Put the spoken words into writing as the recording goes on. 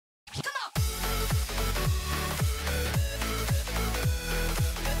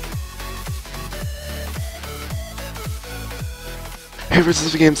Hey, this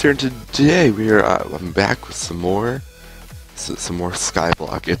is Games here, and today we are I'm back with some more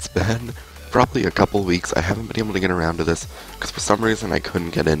Skyblock. It's been probably a couple weeks. I haven't been able to get around to this because for some reason I couldn't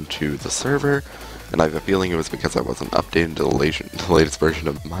get into the server, and I have a feeling it was because I wasn't updated to the latest version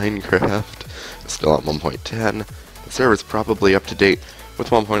of Minecraft. It's still at 1.10. The server's probably up to date with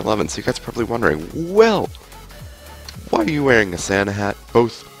 1.11. So you guys are probably wondering, well, why are you wearing a Santa hat,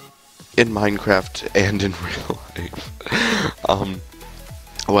 both in Minecraft and in real life?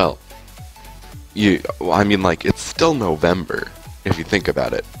 Well, I mean, like, it's still November, if you think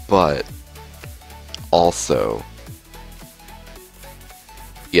about it, but also,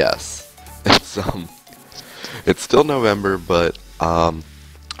 yes, it's still November, but, I'm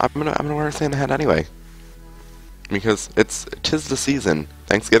gonna wear a Santa hat anyway, because tis the season.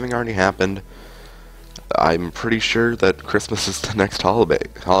 Thanksgiving already happened. I'm pretty sure that Christmas is the next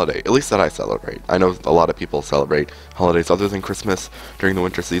holiday, at least that I celebrate. I know a lot of people celebrate holidays other than Christmas during the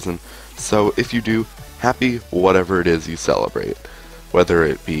winter season, so if you do, happy whatever it is you celebrate. Whether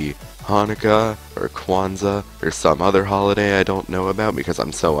it be Hanukkah, or Kwanzaa, or some other holiday I don't know about because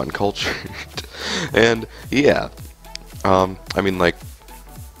I'm so uncultured. And, yeah, I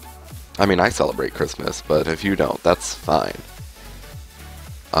celebrate Christmas, but if you don't, that's fine.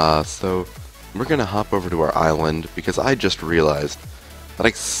 So we're gonna hop over to our island because I just realized that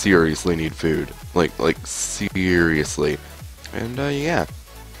I seriously need food. Like seriously. And yeah,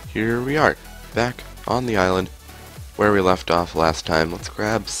 here we are, back on the island where we left off last time. Let's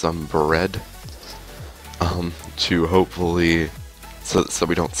grab some bread, to hopefully, so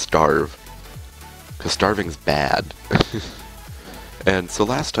we don't starve, because starving's bad. And so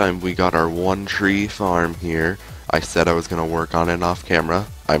last time we got our one tree farm here. I said I was going to work on it off camera.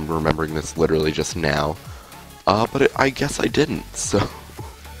 I'm remembering this literally just now. But I guess I didn't, so...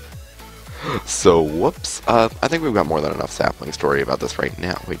 So, whoops. I think we've got more than enough saplings to worry about this right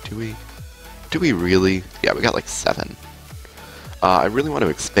now. Wait, do we? Do we really? Yeah, we got like 7. I really want to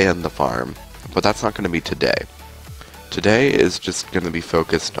expand the farm, but that's not going to be today. Today is just going to be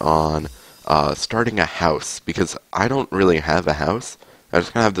focused on starting a house, because I don't really have a house. I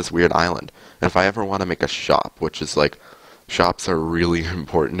just kind of have this weird island. And if I ever want to make a shop, which is like, shops are really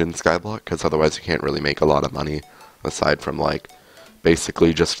important in Skyblock, because otherwise you can't really make a lot of money, aside from like,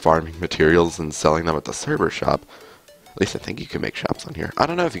 basically just farming materials and selling them at the server shop. At least I think you can make shops on here. I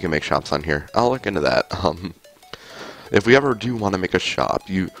don't know if you can make shops on here. I'll look into that. If we ever do want to make a shop,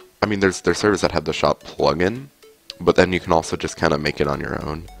 there's servers that have the shop plugin, but then you can also just kind of make it on your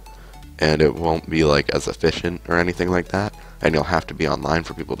own. And it won't be like as efficient or anything like that. And you'll have to be online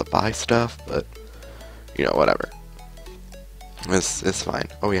for people to buy stuff, but, you know, whatever. It's fine.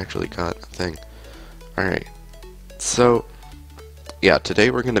 Oh, we actually got a thing. Alright. So, yeah, today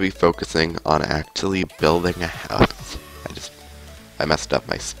we're going to be focusing on actually building a house. I messed up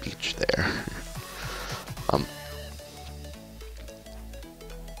my speech there.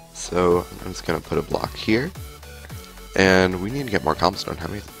 So, I'm just going to put a block here. And we need to get more cobblestone. How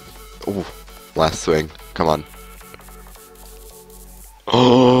many? Oh, last swing. Come on.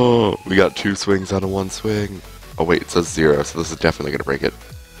 Oh, we got 2 swings out of 1 swing. Oh wait, it says 0, so this is definitely gonna break it.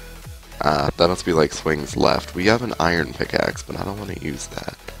 That must be like swings left. We have an iron pickaxe, but I don't want to use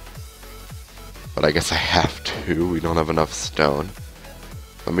that. But I guess I have to. We don't have enough stone.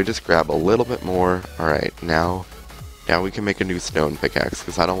 Let me just grab a little bit more. Alright, now we can make a new stone pickaxe,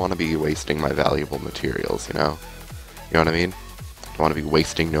 because I don't want to be wasting my valuable materials, you know? You know what I mean? I don't want to be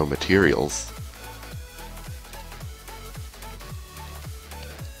wasting no materials.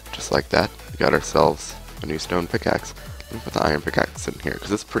 Just like that, we got ourselves a new stone pickaxe. Let me put the iron pickaxe in here,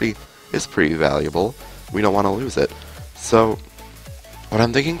 because it's pretty valuable. We don't want to lose it. So, what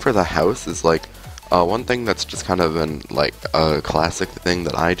I'm thinking for the house is like, one thing that's just kind of like a classic thing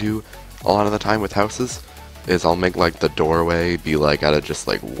that I do a lot of the time with houses is I'll make like the doorway be like out of just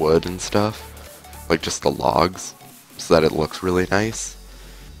like wood and stuff, like just the logs, so that it looks really nice.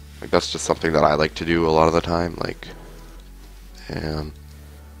 Like that's just something that I like to do a lot of the time. Like, and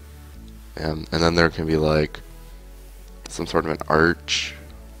then there can be like some sort of an arch.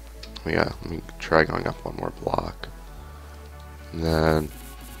 Yeah, let me try going up 1 more block. And then you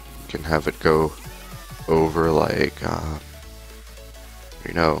can have it go over like,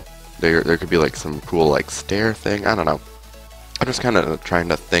 you know, there could be like some cool like stair thing. I don't know. I'm just kind of trying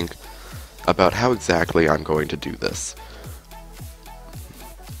to think about how exactly I'm going to do this,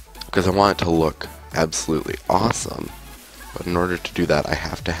 because I want it to look absolutely awesome. But in order to do that, I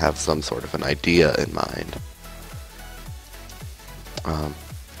have to have some sort of an idea in mind.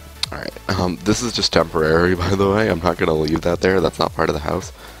 Alright, this is just temporary, by the way. I'm not going to leave that there. That's not part of the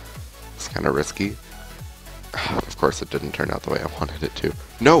house. It's kind of risky. Of course, it didn't turn out the way I wanted it to.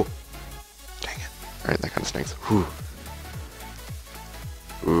 No! Dang it. Alright, that kind of stinks. Whew.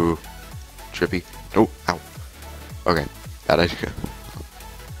 Ooh. Trippy. No. Ow. Okay. Bad idea.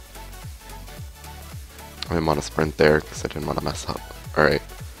 I didn't want to sprint there because I didn't want to mess up. Alright.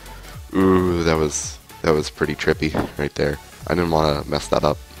 Ooh, that was pretty trippy right there. I didn't want to mess that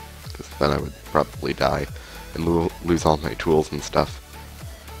up because then I would probably die and lose all my tools and stuff.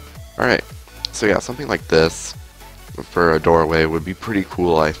 Alright. So yeah, something like this for a doorway would be pretty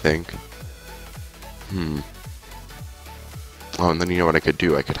cool, I think. Oh, and then you know what I could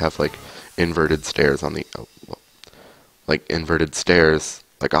do? I could have like inverted stairs on the like inverted stairs,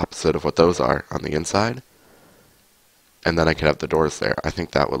 like opposite of what those are on the inside. And then I could have the doors there. I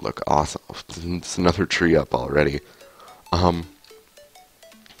think that would look awesome. It's another tree up already.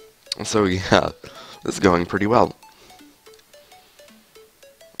 So yeah, this is going pretty well.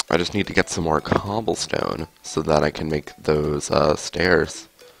 I just need to get some more cobblestone so that I can make those stairs.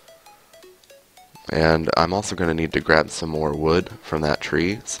 And I'm also going to need to grab some more wood from that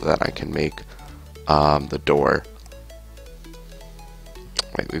tree so that I can make the door.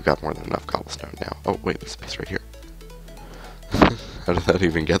 Wait, we've got more than enough cobblestone now. Oh, wait, there's space right here. How did that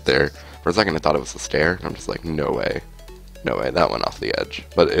even get there? For a second I thought it was a stair, and I'm just like, no way. No way, that went off the edge.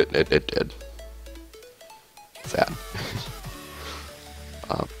 But it did. Sad.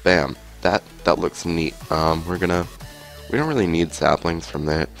 Bam. That looks neat. We don't really need saplings from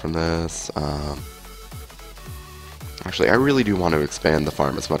this. Actually, I really do want to expand the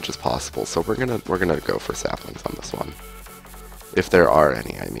farm as much as possible, so we're gonna go for saplings on this one. If there are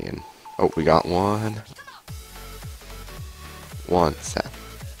any, I mean. Oh, we got one. One sap.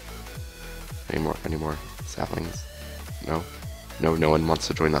 Any more saplings? No? No one wants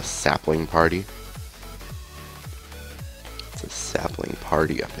to join the sapling party? It's a sapling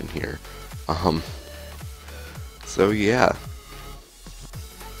party up in here. So yeah.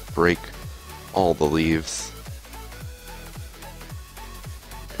 Break all the leaves.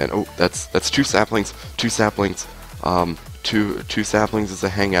 And oh, that's two saplings. Two saplings. Two saplings is a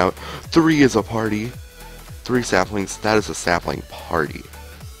hangout. 3 is a party. 3 saplings, that is a sapling party.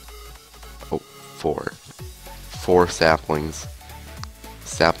 Oh, 4. 4 saplings.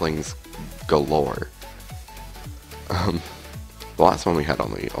 Saplings galore. The last one we had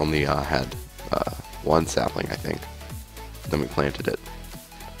only had 1 sapling, I think. Then we planted it.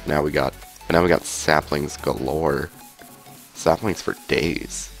 Now we got saplings galore. Saplings for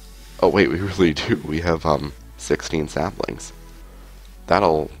days. Oh wait, we really do. We have 16 saplings.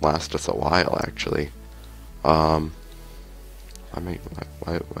 That'll last us a while, actually. Why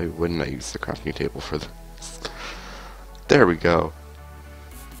wouldn't I use the crafting table for this? There we go.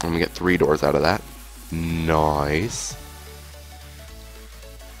 And we get 3 doors out of that. Nice.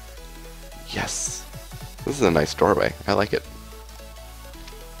 Yes. This is a nice doorway. I like it.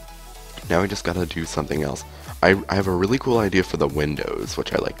 Now we just gotta do something else. I have a really cool idea for the windows,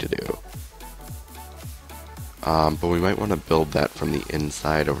 which I like to do. But we might want to build that from the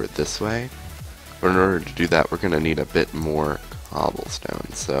inside over this way. But in order to do that, we're going to need a bit more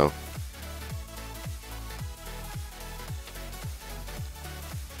cobblestone, so...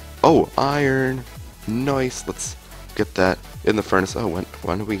 Oh, iron! Nice! Let's get that in the furnace. Oh,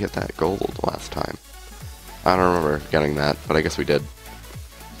 when did we get that gold last time? I don't remember getting that, but I guess we did.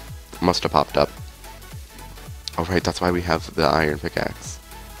 Must have popped up. Oh right, that's why we have the iron pickaxe.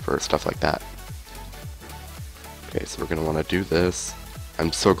 For stuff like that. Okay, so we're going to want to do this.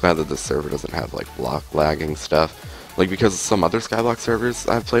 I'm so glad that this server doesn't have like block lagging stuff. Like, because some other Skyblock servers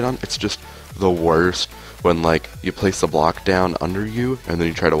I've played on, it's just the worst when like you place a block down under you and then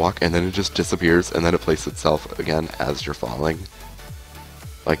you try to walk and then it just disappears and then it places itself again as you're falling.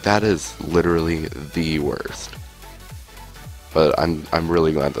 Like, that is literally the worst. But I'm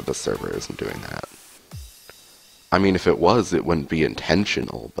really glad that this server isn't doing that. I mean, if it was, it wouldn't be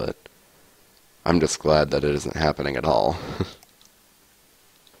intentional, but I'm just glad that it isn't happening at all.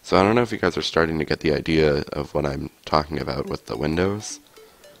 So I don't know if you guys are starting to get the idea of what I'm talking about with the windows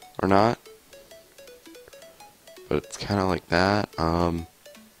or not. But it's kind of like that. I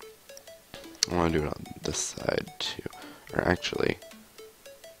want to do it on this side too. Or actually,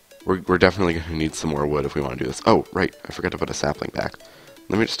 we're definitely going to need some more wood if we want to do this. Oh, right, I forgot to put a sapling back.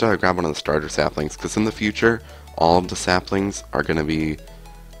 Let me just grab one of the starter saplings, because in the future, all of the saplings are going to be,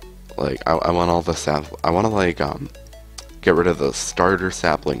 like, I want all the I want to, like, get rid of the starter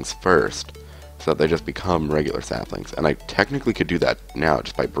saplings first, so that they just become regular saplings. And I technically could do that now,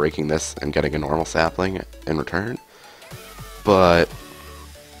 just by breaking this and getting a normal sapling in return. But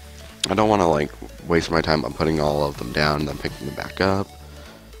I don't want to, like, waste my time on putting all of them down and then picking them back up.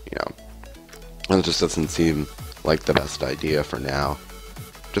 You know, it just doesn't seem like the best idea for now,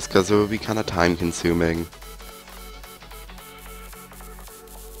 just because it would be kind of time consuming.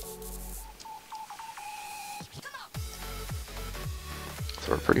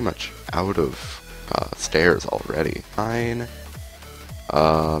 So we're pretty much out of stairs already. 9,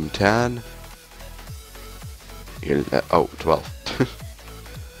 10, oh, 12.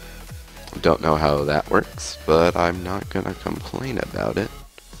 Don't know how that works, but I'm not gonna complain about it.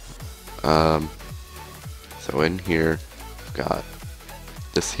 So in here, we've got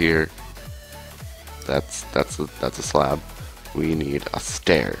this here. That's a slab. We need a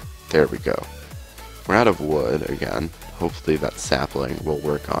stair. There we go. We're out of wood again. Hopefully that sapling will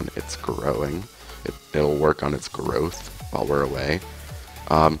work on its growing. It'll work on its growth while we're away.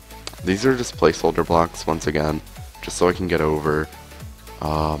 These are just placeholder blocks once again, just so I can get over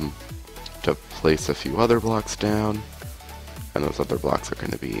to place a few other blocks down. And those other blocks are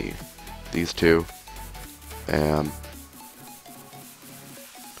going to be these two. Bam.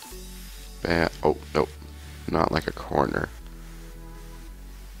 Bam. Oh, nope. Not like a corner.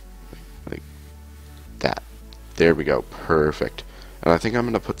 Like that. There we go. Perfect. And I think I'm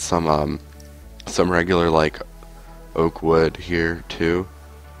going to put some regular, like, oak wood here, too.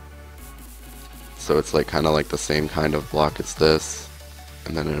 So it's, like, kind of like the same kind of block as this.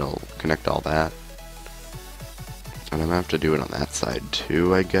 And then it'll connect all that. And I'm going to have to do it on that side,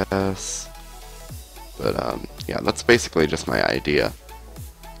 too, I guess. But, yeah, that's basically just my idea.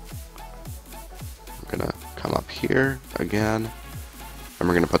 I'm going to come up here again. And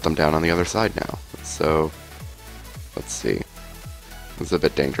we're going to put them down on the other side now. So, let's see. This is a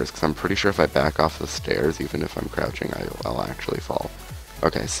bit dangerous, because I'm pretty sure if I back off the stairs, even if I'm crouching, I'll actually fall.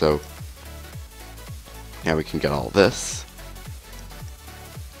 Okay, so, now we can get all this.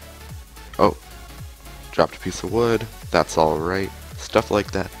 Oh, dropped a piece of wood. That's alright. Stuff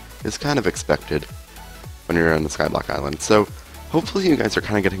like that is kind of expected when you're on the Skyblock Island. So, hopefully you guys are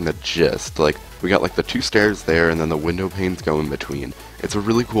kind of getting the gist. Like, we got like the 2 stairs there, and then the window panes go in between. It's a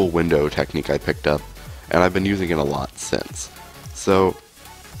really cool window technique I picked up, and I've been using it a lot since. So,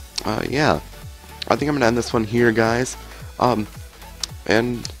 yeah. I think I'm going to end this one here, guys.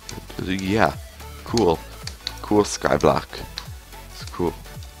 And, yeah. Cool. Cool Skyblock. It's cool.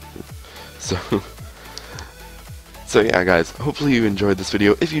 So yeah, guys, hopefully you enjoyed this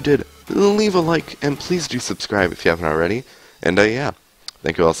video. If you did, leave a like, and please do subscribe if you haven't already. And yeah,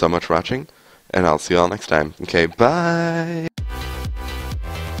 thank you all so much for watching, and I'll see you all next time. Okay, bye!